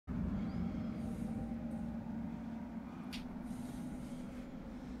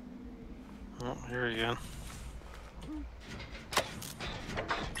Oh, here again.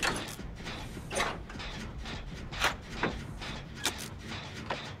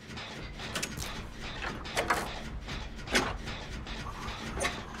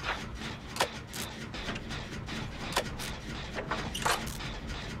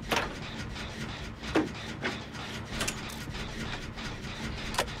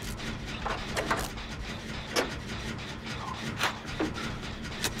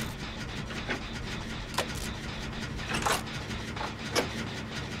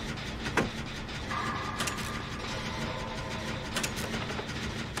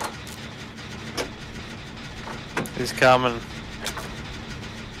 He's coming.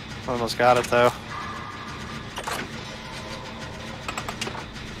 Almost got it though.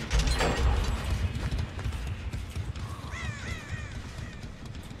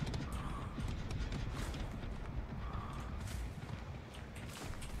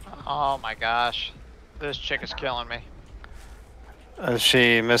 Oh my gosh. This chick is killing me. Is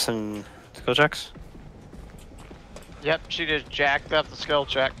she missing skill checks? Yep, she just jacked up the skill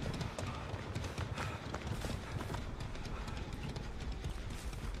check.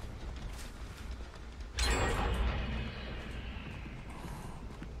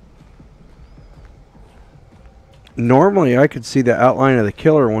 Normally I could see the outline of the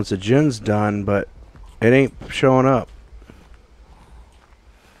killer once the gen's done, but it ain't showing up.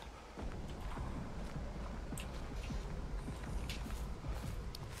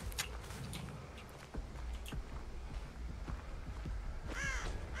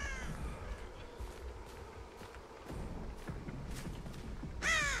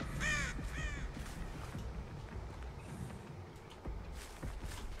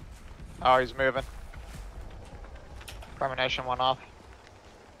 Oh, he's moving. Premonition went off.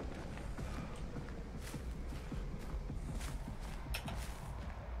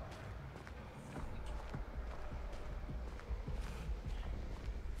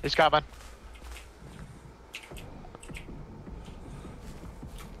 He's coming.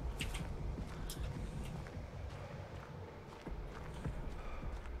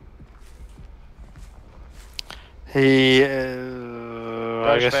 He,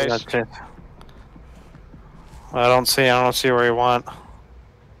 I guess he's not changed. I don't see where he went.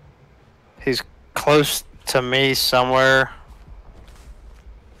 He's close to me somewhere.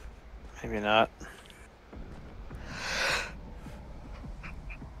 Maybe not.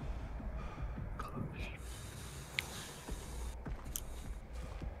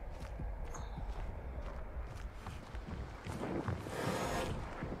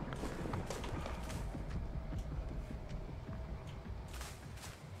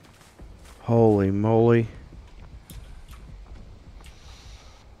 Holy moly.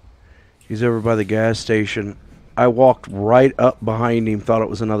 He's over by the gas station. I walked right up behind him, thought it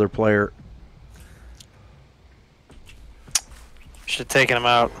was another player. Should have taken him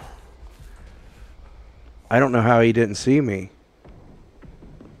out. I don't know how he didn't see me.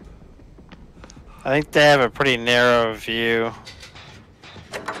 I think they have a pretty narrow view.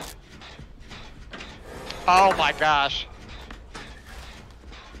 Oh my gosh.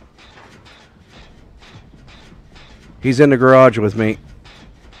 He's in the garage with me.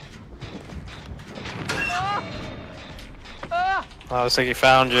 I was like he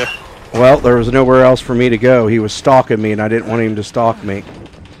found you. Well, there was nowhere else for me to go. He was stalking me, and I didn't want him to stalk me.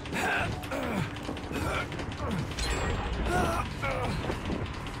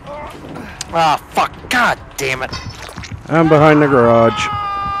 Ah, fuck. God damn it. I'm behind the garage.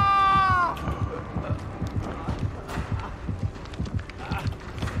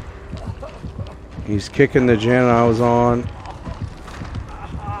 He's kicking the gen I was on.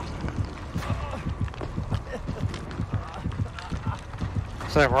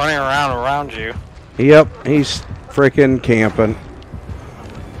 It's like running around you. Yep, he's freaking camping.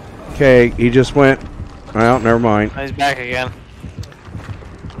 Okay, he just went. Well, never mind. He's back again.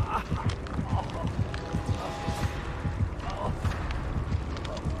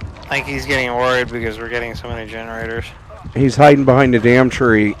 I think he's getting worried because we're getting so many generators. He's hiding behind the damn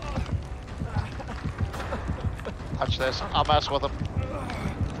tree. Watch this. I'll mess with him.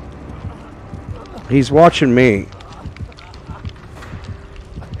 He's watching me.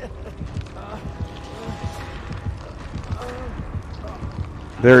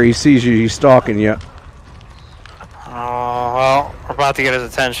 There, he sees you. He's stalking you. Oh, well, we're about to get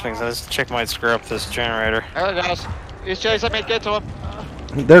his attention because this chick might screw up this generator. There he goes. He's chasing me. Get to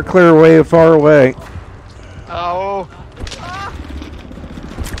him. They're clear way far away. Oh.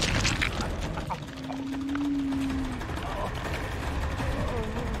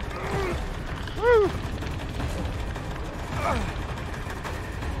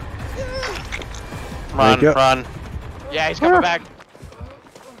 Run, you. run. Yeah, he's coming back.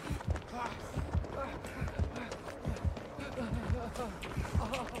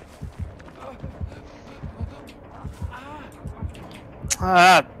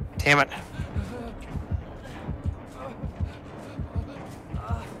 Ah, damn it.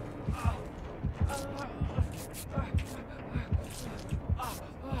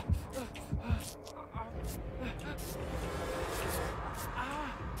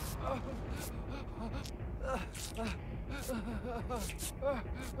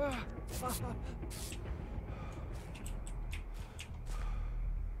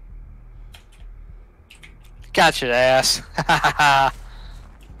 Gotcha, ass.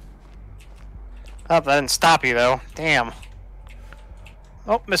 Oh, that didn't stop you, though. Damn.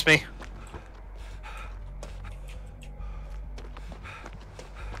 Oh, missed me.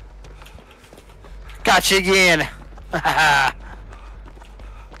 Gotcha again. Oh,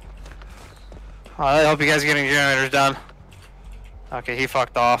 I hope you guys are getting generators done. Okay, he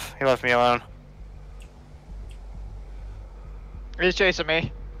fucked off. He left me alone. He's chasing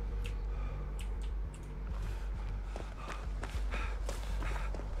me.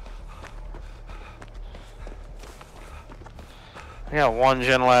 I got one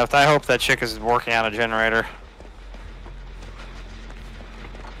gen left. I hope that chick is working on a generator.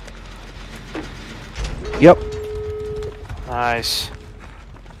 Yep. Nice.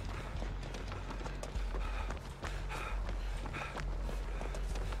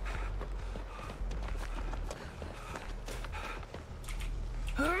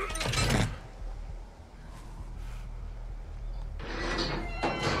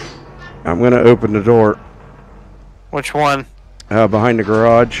 I'm gonna open the door. Which one? Behind the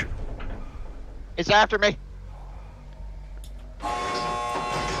garage. He's after me.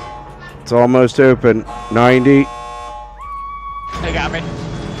 It's almost open. 90. They got me.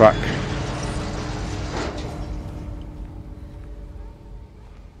 Fuck.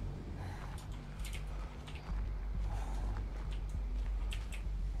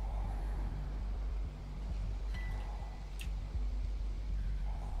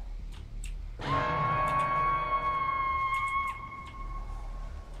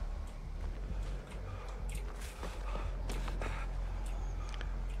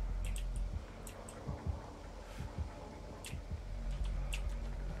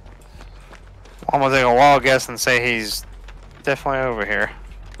 I'm gonna take a wild guess and say he's definitely over here.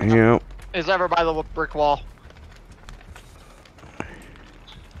 Yep. He's over by the brick wall.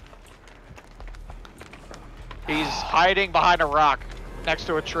 He's hiding behind a rock next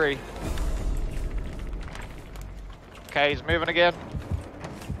to a tree. Okay, he's moving again.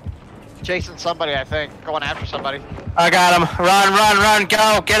 Chasing somebody, I think. Going after somebody. I got him. Run, run, run,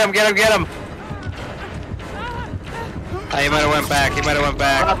 go! Get him, get him, get him! Oh, he might have went back. He might have went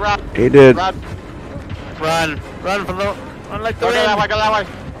back. Run, run, He did. run. Run, run from the, run like the Go that way, wind. go that way.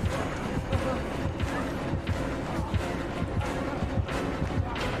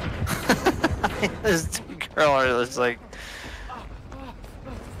 This girl is like,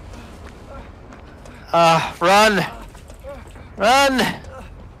 run, run.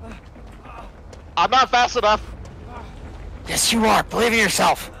 I'm not fast enough. Yes, you are. Believe in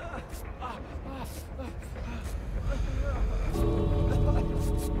yourself.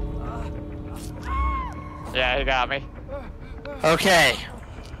 Yeah, he got me. Okay.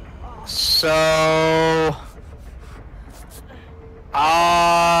 So,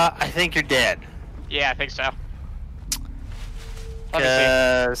 I think you're dead. Yeah, I think so. Let me see.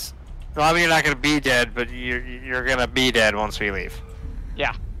 Because, well, I mean, you're not gonna be dead, but you're gonna be dead once we leave.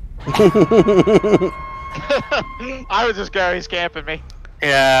 Yeah. I would just go. He's camping me.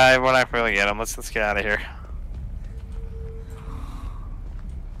 Yeah, we're not really get him. Let's get out of here.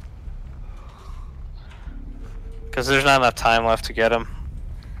 Because there's not enough time left to get him.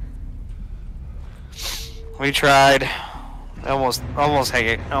 We tried. Almost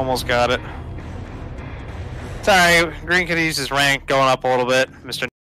got it. It's alright. Green could use his rank going up a little bit, Mr.